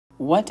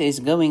What is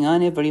going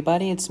on,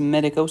 everybody? It's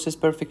Medicosis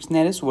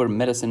Perfectionis, where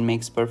medicine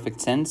makes perfect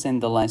sense. In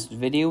the last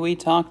video, we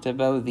talked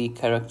about the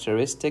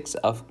characteristics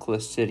of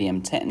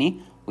Clostridium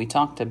tetani. We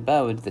talked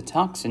about the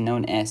toxin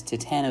known as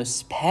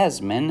Tetanus,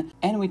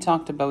 and we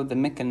talked about the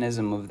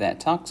mechanism of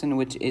that toxin,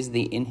 which is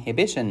the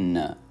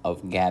inhibition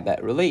of GABA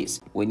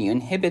release. When you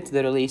inhibit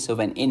the release of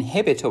an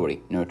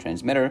inhibitory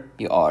neurotransmitter,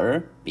 you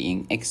are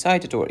being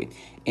excitatory.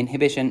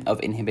 Inhibition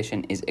of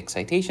inhibition is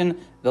excitation.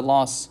 The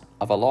loss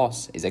of a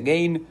loss is a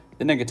gain.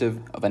 The negative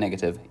of a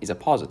negative is a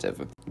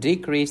positive.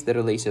 Decrease the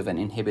release of an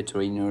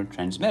inhibitory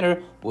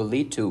neurotransmitter will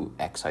lead to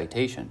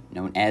excitation,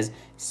 known as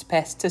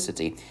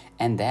spasticity,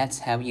 and that's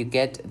how you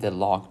get the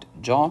locked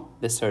jaw,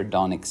 the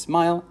sardonic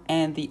smile,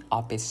 and the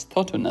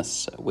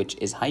opisthetonus, which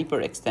is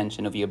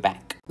hyperextension of your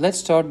back. Let's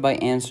start by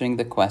answering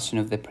the question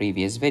of the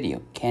previous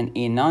video. Can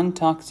a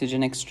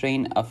non-toxigenic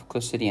strain of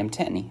Clostridium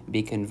tetani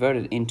be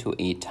converted into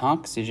a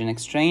toxigenic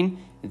strain?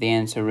 The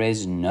answer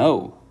is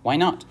no. Why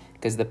not?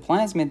 Because the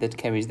plasmid that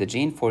carries the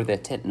gene for the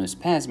tetanus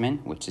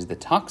plasmin, which is the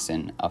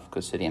toxin of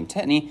Clostridium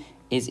tetani,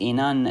 is a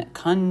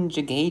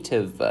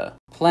non-conjugative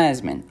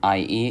plasmin,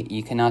 i.e.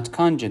 you cannot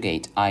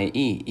conjugate,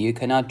 i.e. you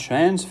cannot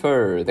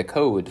transfer the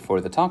code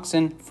for the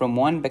toxin from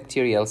one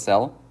bacterial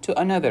cell to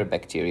another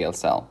bacterial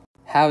cell.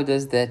 How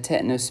does the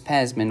tetanus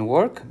plasmin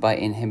work? By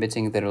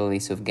inhibiting the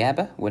release of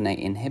GABA. When I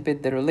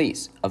inhibit the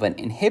release of an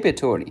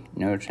inhibitory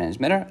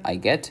neurotransmitter, I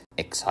get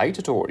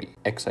excitatory.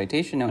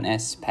 Excitation known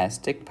as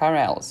spastic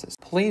paralysis.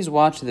 Please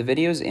watch the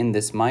videos in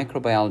this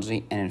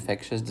Microbiology and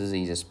Infectious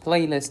Diseases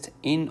playlist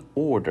in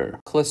order.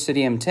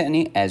 Clostridium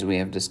tetani, as we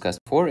have discussed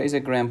before, is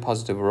a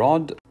gram-positive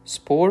rod,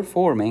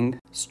 spore-forming,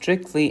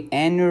 strictly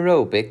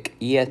anaerobic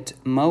yet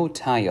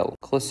motile.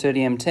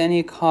 Clostridium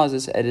tetani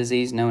causes a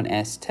disease known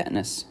as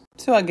tetanus.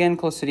 So again,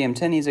 Clostridium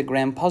tetani is a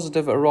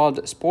gram-positive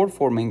rod,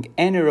 spore-forming,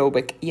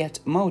 anaerobic yet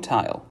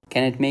motile.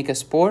 Can it make a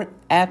spore?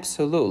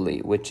 Absolutely,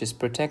 which is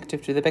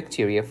protective to the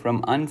bacteria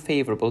from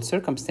unfavorable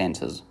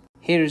circumstances.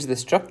 Here's the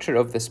structure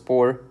of the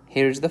spore,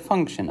 here's the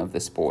function of the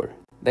spore.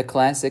 The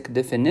classic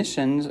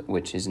definitions,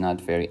 which is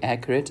not very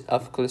accurate,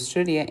 of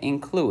Clostridia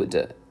include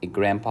a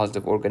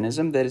gram-positive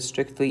organism that is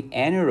strictly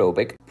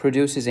anaerobic,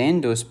 produces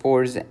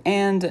endospores,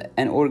 and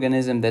an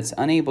organism that's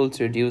unable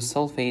to reduce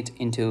sulfate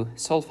into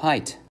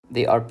sulfite.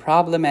 They are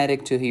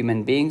problematic to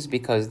human beings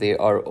because they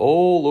are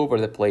all over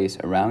the place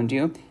around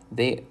you.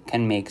 They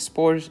can make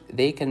spores,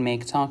 they can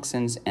make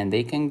toxins, and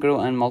they can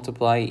grow and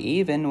multiply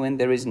even when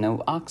there is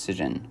no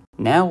oxygen.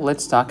 Now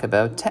let's talk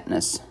about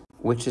tetanus,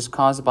 which is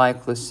caused by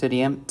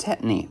Clostridium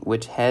tetani,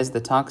 which has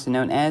the toxin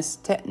known as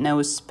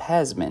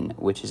tetanospasmin,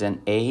 which is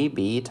an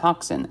AB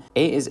toxin.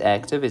 A is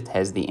active, it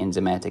has the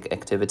enzymatic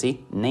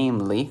activity,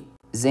 namely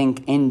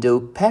zinc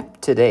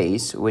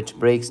endopeptidase, which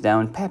breaks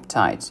down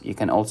peptides. You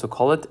can also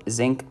call it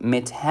zinc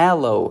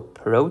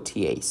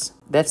metalloprotease.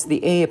 That's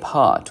the A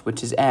part,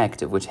 which is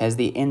active, which has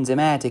the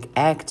enzymatic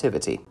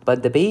activity.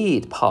 But the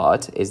B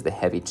part is the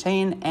heavy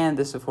chain, and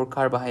this is for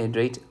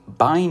carbohydrate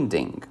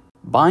binding.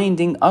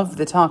 Binding of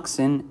the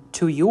toxin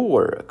to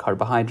your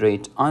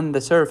carbohydrate on the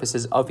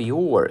surfaces of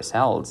your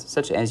cells,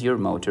 such as your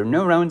motor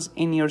neurons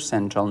in your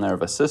central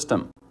nervous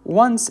system.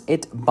 Once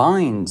it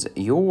binds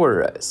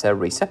your cell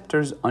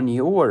receptors on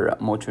your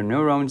motor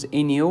neurons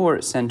in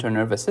your central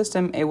nervous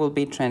system, it will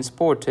be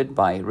transported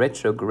by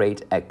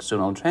retrograde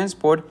axonal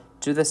transport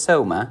to the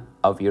soma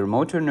of your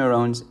motor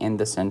neurons in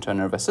the central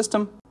nervous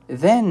system.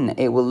 Then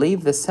it will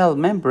leave the cell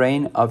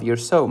membrane of your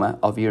soma,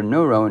 of your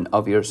neuron,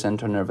 of your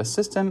central nervous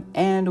system,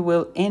 and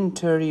will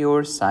enter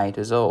your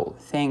cytosol.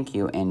 Thank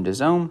you,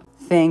 endosome.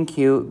 Thank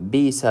you,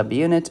 B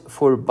subunit,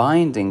 for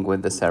binding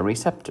with the cell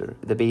receptor.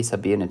 The B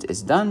subunit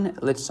is done.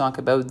 Let's talk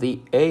about the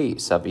A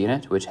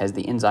subunit, which has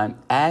the enzyme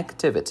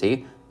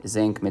activity,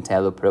 zinc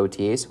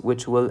metalloprotease,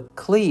 which will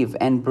cleave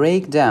and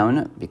break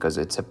down, because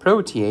it's a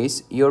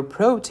protease, your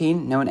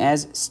protein known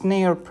as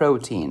snare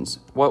proteins.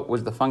 What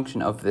was the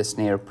function of the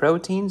snare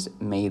proteins?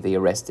 May they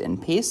rest in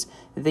peace.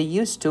 They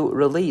used to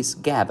release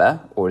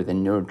GABA, or the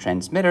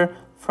neurotransmitter,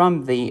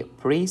 from the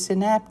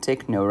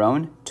presynaptic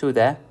neuron to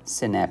the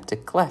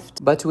synaptic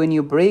cleft. But when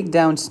you break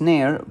down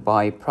snare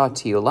by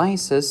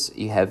proteolysis,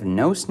 you have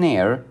no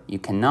snare, you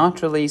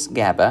cannot release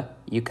GABA,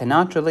 you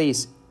cannot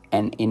release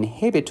an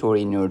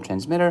inhibitory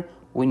neurotransmitter.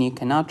 When you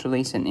cannot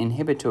release an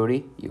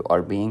inhibitory, you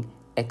are being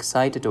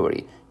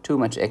excitatory. Too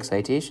much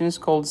excitation is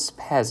called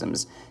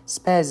spasms.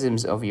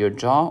 Spasms of your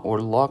jaw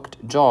or locked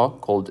jaw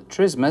called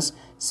trismus.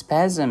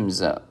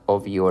 Spasms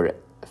of your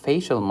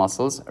facial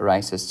muscles,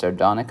 rhizus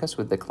sardonicus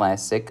with the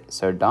classic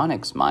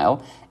sardonic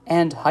smile,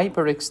 and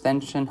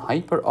hyperextension,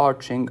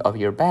 hyperarching of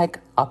your back,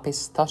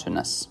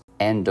 opisthetonus.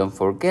 And don't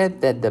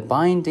forget that the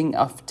binding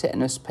of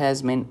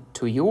tetanospasmin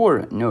to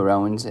your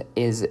neurons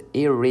is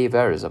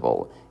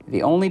irreversible.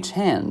 The only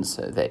chance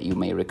that you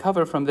may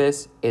recover from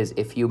this is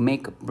if you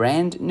make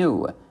brand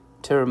new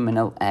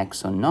terminal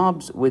axon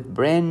knobs with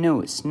brand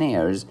new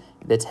snares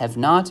that have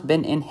not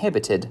been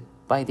inhibited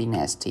by the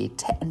nasty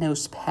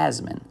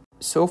tetanospasmin.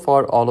 So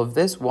far, all of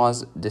this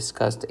was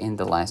discussed in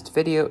the last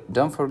video.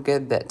 Don't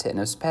forget that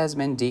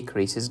tetanospasmin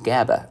decreases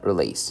GABA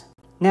release.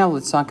 Now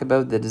let's talk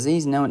about the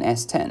disease known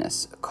as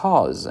tetanus.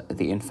 Cause: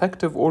 the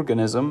infective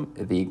organism,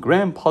 the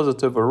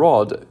gram-positive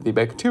rod, the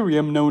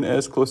bacterium known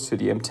as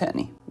Clostridium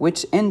tetani,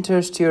 which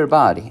enters to your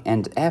body,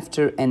 and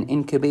after an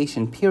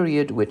incubation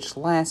period which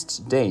lasts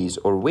days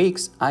or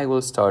weeks, I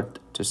will start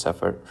to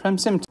suffer from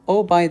symptoms.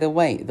 Oh, by the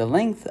way, the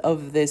length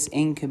of this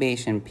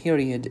incubation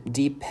period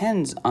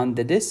depends on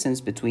the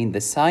distance between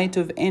the site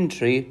of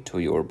entry to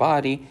your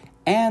body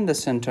and the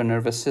central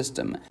nervous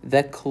system.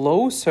 The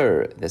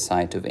closer the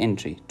site of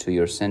entry to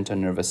your central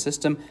nervous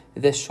system,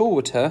 the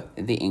shorter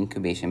the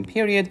incubation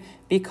period,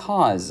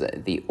 because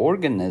the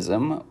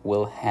organism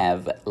will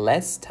have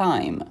less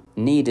time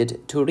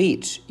needed to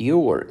reach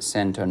your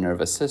central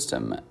nervous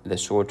system. The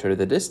shorter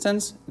the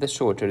distance, the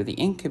shorter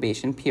the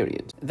incubation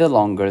period. The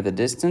longer the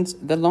distance,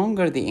 the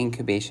longer the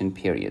incubation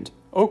period.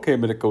 Okay,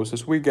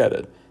 medicosis, we get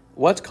it.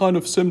 What kind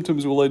of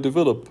symptoms will I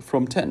develop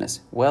from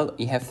tetanus? Well,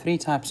 you have three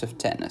types of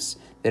tetanus.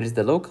 There is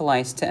the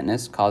localized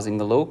tetanus, causing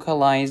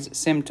localized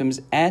symptoms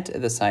at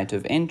the site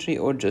of entry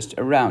or just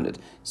around it.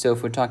 So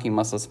if we're talking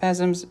muscle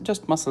spasms,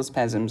 just muscle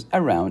spasms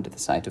around the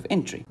site of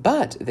entry.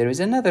 But there is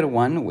another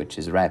one which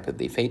is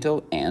rapidly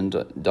fatal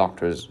and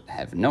doctors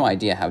have no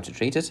idea how to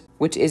treat it,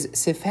 which is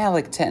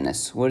cephalic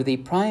tetanus, where the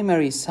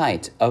primary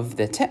site of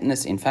the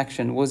tetanus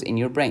infection was in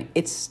your brain.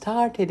 It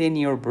started in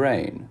your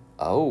brain.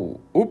 Oh,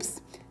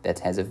 oops.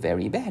 That has a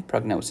very bad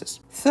prognosis.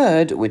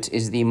 Third, which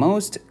is the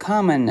most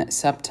common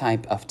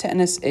subtype of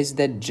tetanus, is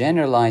the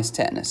generalized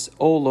tetanus,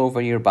 all over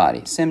your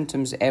body,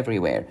 symptoms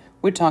everywhere.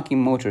 We're talking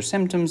motor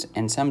symptoms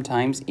and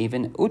sometimes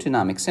even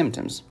autonomic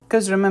symptoms.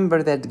 Because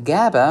remember that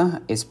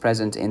GABA is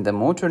present in the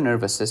motor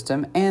nervous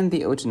system and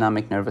the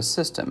autonomic nervous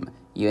system.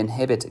 You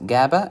inhibit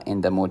GABA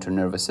in the motor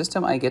nervous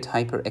system, I get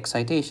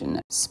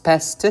hyperexcitation.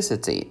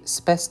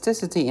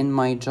 Spasticity in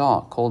my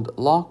jaw, called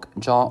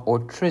lockjaw or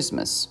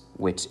trismus,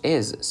 which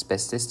is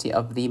spasticity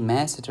of the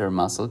masseter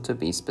muscle to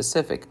be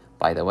specific.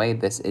 By the way,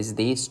 this is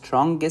the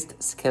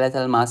strongest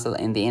skeletal muscle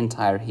in the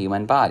entire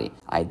human body.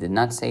 I did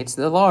not say it's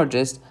the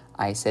largest,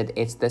 I said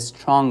it's the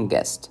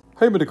strongest.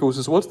 Hey,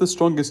 medicosis, what's the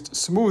strongest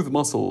smooth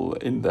muscle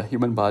in the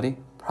human body?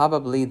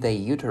 Probably the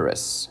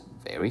uterus.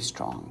 Very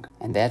strong.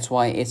 And that's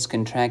why its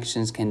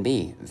contractions can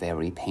be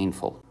very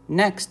painful.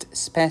 Next,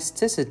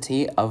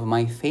 spasticity of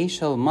my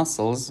facial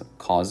muscles,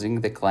 causing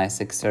the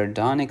classic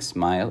sardonic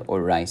smile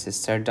or rhizus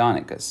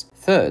sardonicus.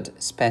 Third,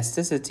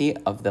 spasticity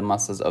of the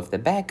muscles of the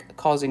back,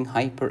 causing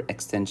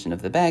hyperextension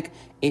of the back,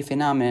 a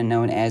phenomenon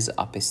known as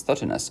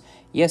opisthotonus.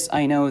 Yes,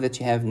 I know that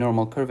you have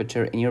normal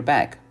curvature in your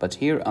back, but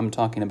here I'm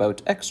talking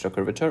about extra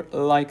curvature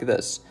like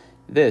this.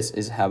 This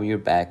is how your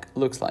back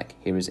looks like.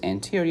 Here is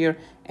anterior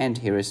and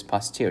here is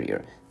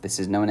posterior. This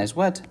is known as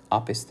what?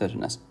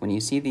 Opisthotonus. When you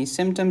see these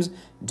symptoms,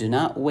 do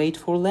not wait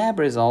for lab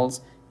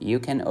results. You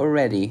can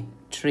already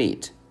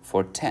treat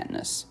for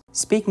tetanus.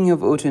 Speaking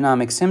of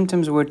autonomic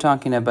symptoms, we're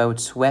talking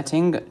about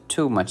sweating.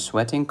 Too much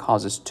sweating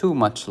causes too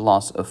much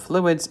loss of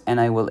fluids,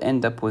 and I will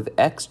end up with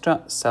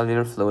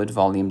extracellular fluid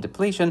volume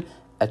depletion,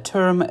 a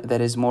term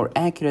that is more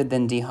accurate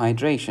than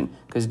dehydration,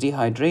 because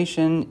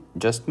dehydration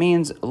just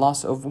means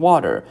loss of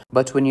water.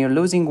 But when you're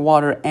losing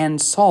water and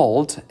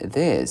salt,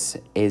 this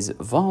is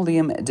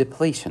volume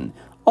depletion.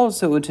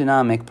 Also,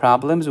 autonomic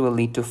problems will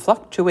lead to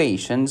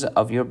fluctuations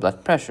of your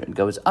blood pressure. It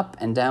goes up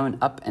and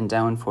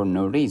down for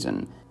no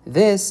reason.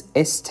 This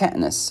is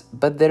tetanus,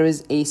 but there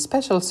is a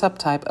special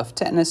subtype of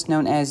tetanus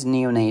known as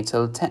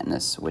neonatal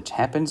tetanus, which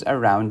happens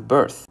around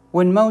birth.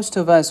 When most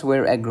of us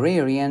were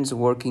agrarians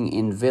working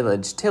in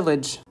village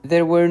tillage,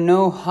 there were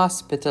no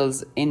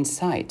hospitals in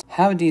sight.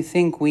 How do you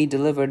think we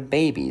delivered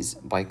babies?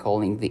 By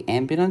calling the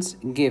ambulance?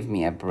 Give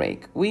me a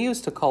break. We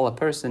used to call a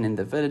person in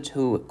the village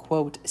who,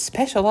 quote,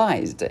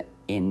 specialized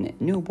in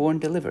newborn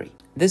delivery.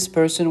 This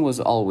person was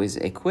always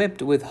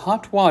equipped with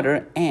hot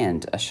water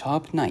and a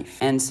sharp knife.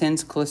 And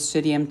since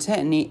Clostridium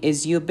tetani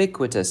is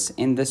ubiquitous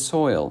in the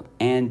soil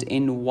and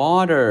in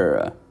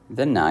water,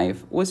 the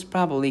knife was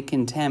probably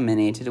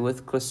contaminated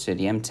with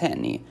Clostridium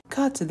tetani.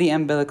 Cut the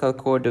umbilical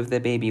cord of the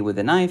baby with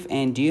a knife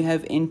and you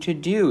have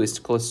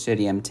introduced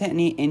Clostridium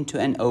tetani into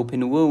an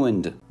open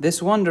wound.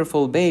 This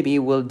wonderful baby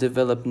will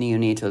develop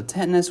neonatal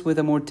tetanus with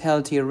a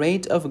mortality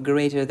rate of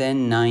greater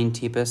than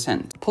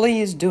 90%.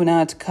 Please do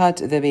not cut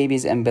the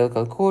baby's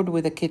umbilical cord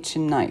with a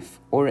kitchen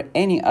knife or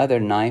any other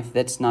knife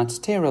that's not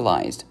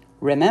sterilized.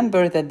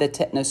 Remember that the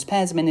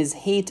tetanospasmin is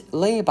heat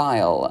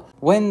labile.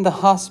 When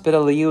the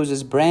hospital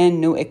uses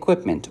brand new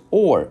equipment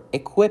or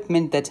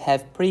equipment that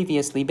have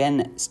previously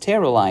been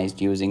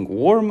sterilized using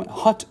warm,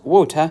 hot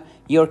water,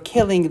 you're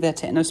killing the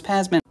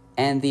tetanospasmin.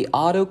 And the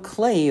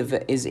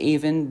autoclave is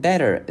even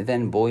better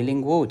than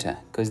boiling water,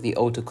 because the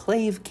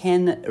autoclave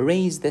can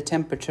raise the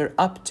temperature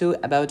up to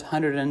about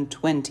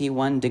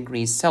 121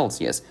 degrees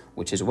Celsius,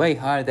 which is way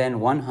higher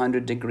than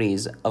 100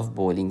 degrees of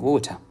boiling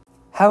water.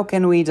 How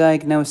can we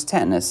diagnose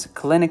tetanus?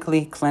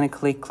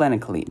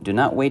 Clinically. Do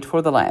not wait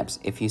for the labs.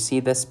 If you see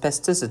the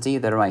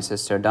spasticity, the rhizus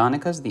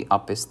sardonicus, the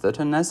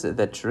opisthotonus,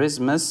 the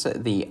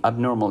trismus, the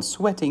abnormal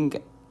sweating,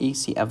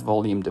 ECF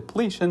volume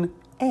depletion,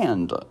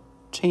 and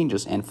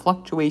changes and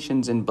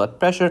fluctuations in blood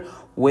pressure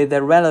with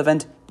the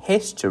relevant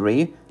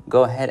history,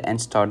 go ahead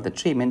and start the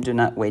treatment. Do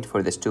not wait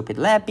for the stupid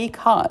lab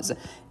because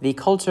the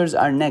cultures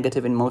are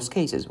negative in most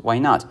cases. Why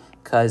not?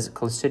 Because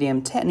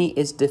Clostridium tetani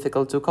is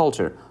difficult to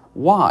culture.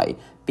 Why?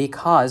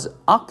 Because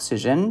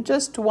oxygen,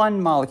 just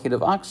one molecule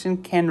of oxygen,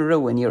 can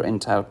ruin your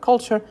entire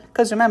culture.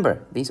 Because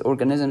remember, these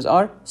organisms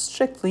are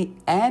strictly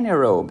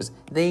anaerobes.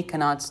 They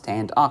cannot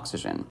stand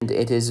oxygen. And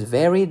it is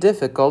very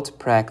difficult,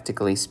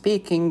 practically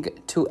speaking,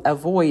 to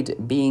avoid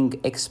being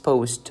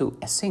exposed to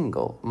a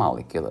single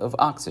molecule of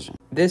oxygen.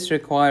 This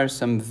requires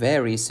some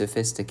very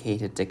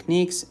sophisticated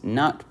techniques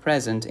not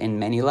present in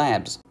many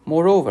labs.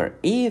 Moreover,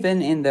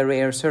 even in the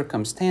rare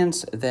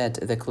circumstance that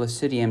the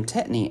Clostridium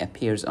tetani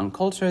appears on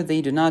culture,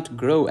 they do not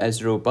grow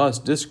as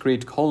robust,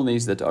 discrete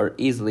colonies that are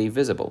easily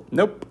visible.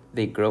 Nope.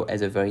 They grow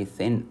as a very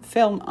thin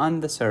film on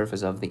the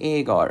surface of the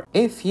agar.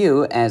 If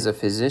you, as a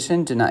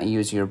physician, do not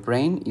use your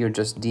brain, you're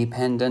just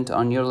dependent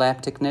on your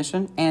lab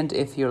technician, and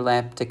if your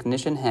lab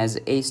technician has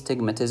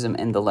astigmatism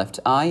in the left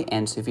eye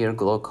and severe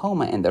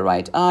glaucoma in the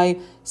right eye,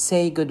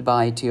 say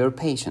goodbye to your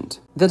patient.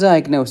 The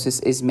diagnosis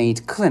is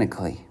made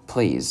clinically,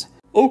 please.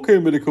 Okay,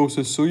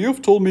 medicosis, so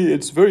you've told me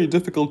it's very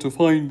difficult to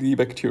find the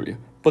bacteria,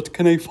 but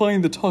can I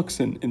find the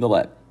toxin in the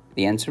lab?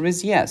 The answer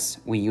is yes.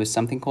 We use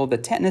something called the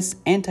tetanus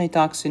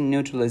antitoxin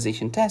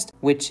neutralization test,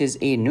 which is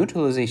a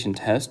neutralization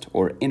test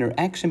or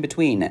interaction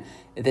between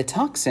the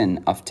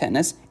toxin of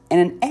tetanus and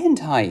an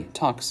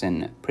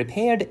antitoxin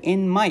prepared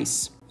in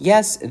mice.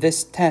 Yes,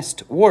 this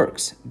test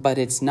works, but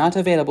it's not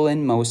available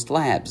in most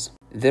labs.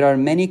 There are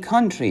many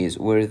countries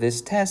where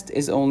this test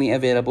is only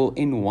available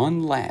in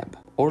one lab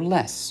or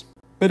less.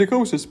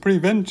 Medicosis,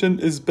 prevention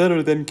is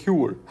better than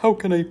cure. How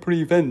can I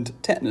prevent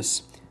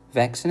tetanus?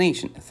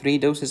 Vaccination. 3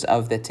 doses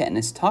of the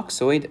tetanus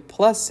toxoid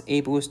plus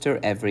a booster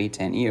every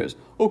 10 years.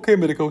 Okay,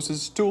 medicosis,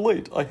 it's too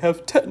late. I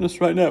have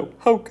tetanus right now.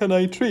 How can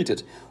I treat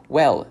it?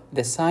 Well,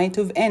 the site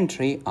of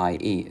entry,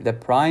 i.e. the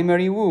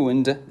primary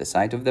wound, the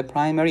site of the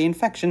primary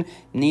infection,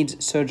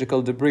 needs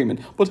surgical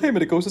debridement. But hey,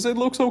 medicosis, it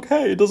looks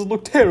okay. It doesn't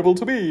look terrible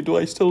to me. Do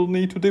I still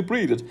need to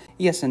debride it?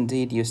 Yes,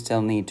 indeed, you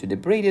still need to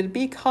debride it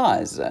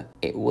because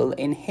it will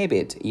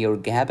inhibit your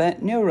GABA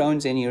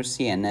neurons in your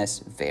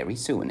CNS very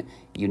soon.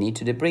 You need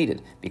to debride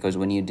it because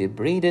when you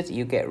debride it,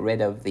 you get rid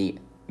of the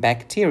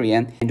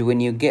bacteria, and when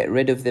you get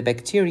rid of the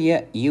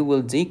bacteria, you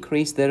will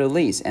decrease the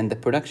release and the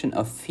production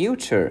of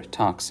future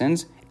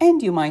toxins,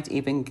 and you might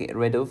even get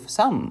rid of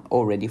some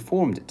already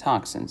formed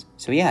toxins.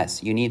 So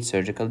yes, you need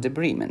surgical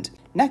debridement.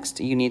 Next,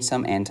 you need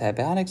some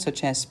antibiotics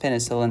such as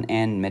penicillin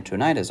and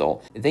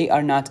metronidazole. They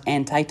are not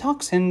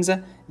antitoxins.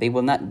 They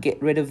will not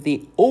get rid of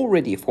the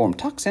already formed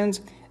toxins.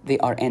 They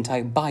are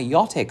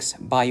antibiotics.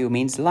 Bio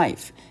means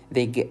life.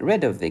 They get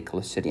rid of the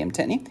Clostridium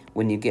tetani.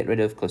 When you get rid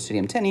of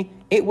Clostridium tetani,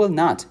 it will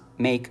not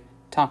make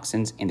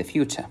toxins in the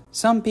future.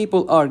 Some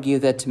people argue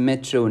that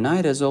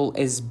metronidazole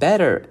is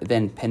better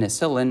than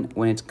penicillin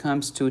when it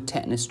comes to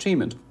tetanus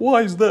treatment.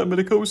 Why is that,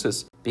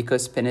 medicosis?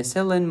 Because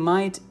penicillin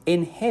might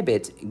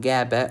inhibit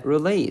GABA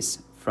release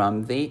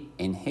from the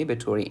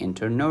inhibitory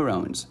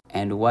interneurons.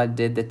 And what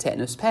did the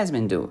tetanus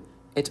plasmin do?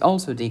 It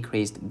also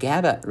decreased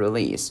GABA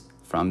release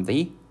from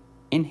the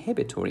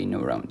inhibitory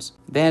neurons.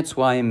 That's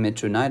why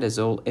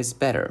metronidazole is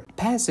better.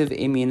 Passive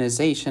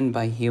immunization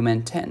by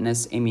human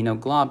tetanus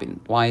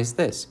immunoglobulin. Why is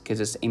this? Because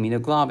it's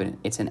immunoglobulin.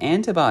 It's an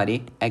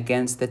antibody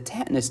against the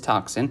tetanus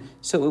toxin,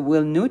 so it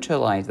will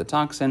neutralize the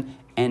toxin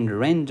and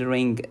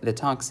rendering the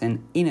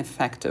toxin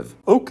ineffective.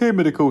 Okay,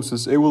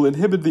 medicosis, it will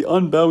inhibit the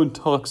unbound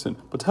toxin.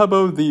 But how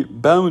about the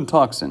bound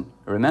toxin?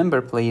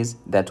 Remember, please,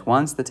 that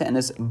once the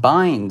tetanus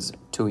binds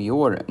to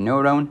your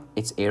neuron,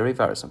 it's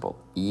irreversible.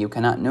 You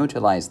cannot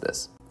neutralize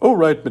this.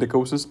 Alright,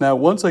 medicosis. Now,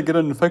 once I get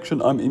an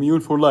infection, I'm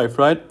immune for life,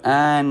 right?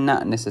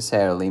 Not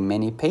necessarily.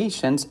 Many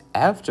patients,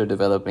 after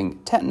developing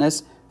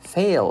tetanus,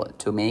 fail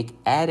to make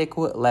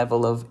adequate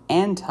level of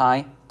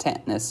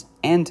anti-tetanus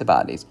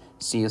antibodies.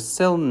 So you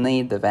still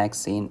need the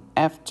vaccine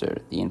after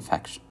the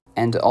infection.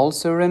 And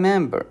also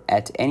remember,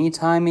 at any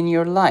time in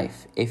your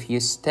life, if you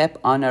step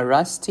on a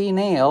rusty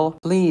nail,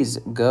 please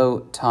go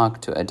talk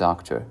to a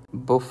doctor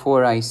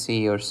before I see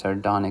your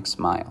sardonic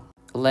smile.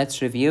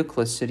 Let's review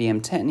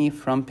Clostridium tetani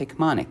from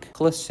Picmonic.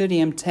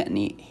 Clostridium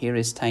tetani, here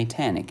is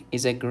Titanic,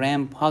 is a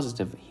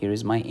gram-positive, here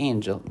is my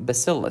angel,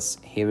 bacillus,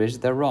 here is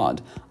the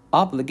rod,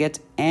 obligate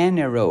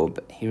anaerobe,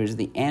 here is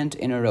the ant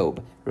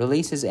anaerobe,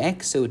 releases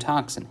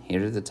exotoxin,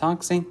 here is the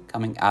toxin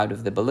coming out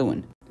of the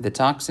balloon. The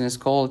toxin is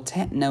called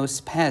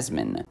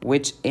tetanospasmin,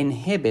 which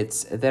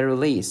inhibits the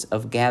release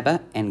of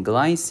GABA and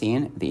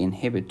glycine, the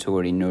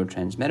inhibitory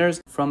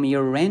neurotransmitters, from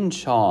your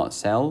Renshaw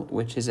cell,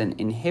 which is an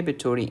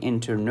inhibitory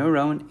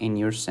interneuron in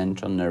your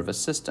central nervous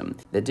system.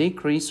 The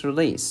decreased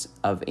release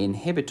of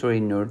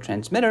inhibitory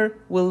neurotransmitter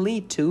will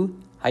lead to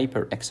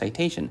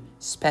hyperexcitation,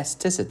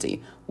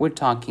 spasticity. We're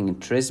talking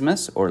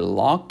trismus or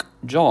lock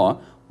jaw.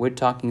 We're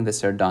talking the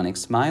sardonic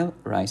smile,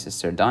 rhizus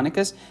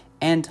sardonicus,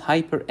 and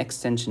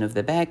hyperextension of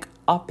the back,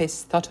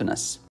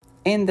 opisthottonus.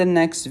 In the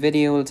next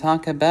video, we'll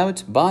talk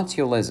about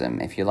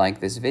botulism. If you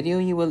like this video,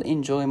 you will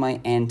enjoy my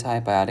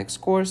antibiotics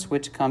course,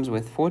 which comes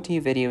with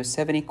 40 videos,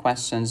 70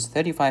 questions,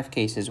 35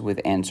 cases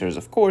with answers,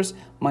 of course,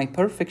 my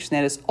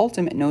Perfectionist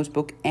Ultimate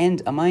Notebook,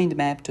 and a mind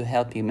map to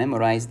help you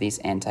memorize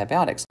these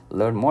antibiotics.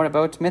 Learn more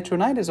about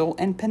metronidazole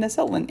and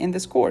penicillin in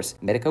this course,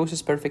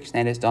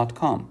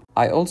 medicosisperfectionist.com.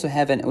 I also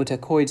have an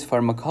otacoids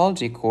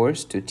pharmacology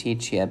course to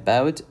teach you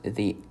about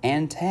the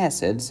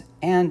antacids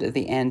and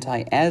the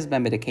anti-asthma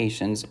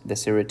medications, the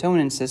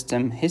serotonin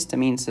system,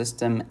 histamine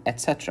system,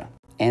 etc.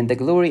 And the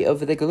glory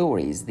of the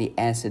glories, the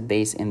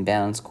acid-base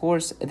imbalance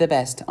course, the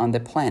best on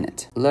the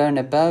planet. Learn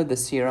about the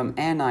serum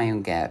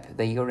anion gap,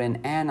 the urine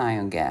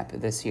anion gap,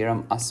 the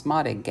serum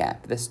osmotic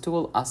gap, the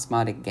stool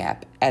osmotic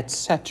gap,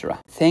 etc.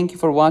 Thank you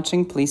for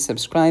watching. Please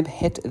subscribe,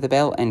 hit the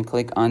bell, and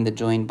click on the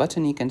join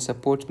button. You can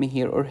support me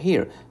here or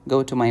here.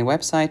 Go to my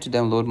website to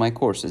download my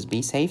courses.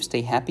 Be safe,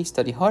 stay happy,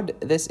 study hard.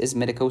 This is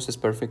Medicosis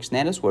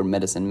Perfectionis, where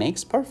medicine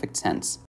makes perfect sense.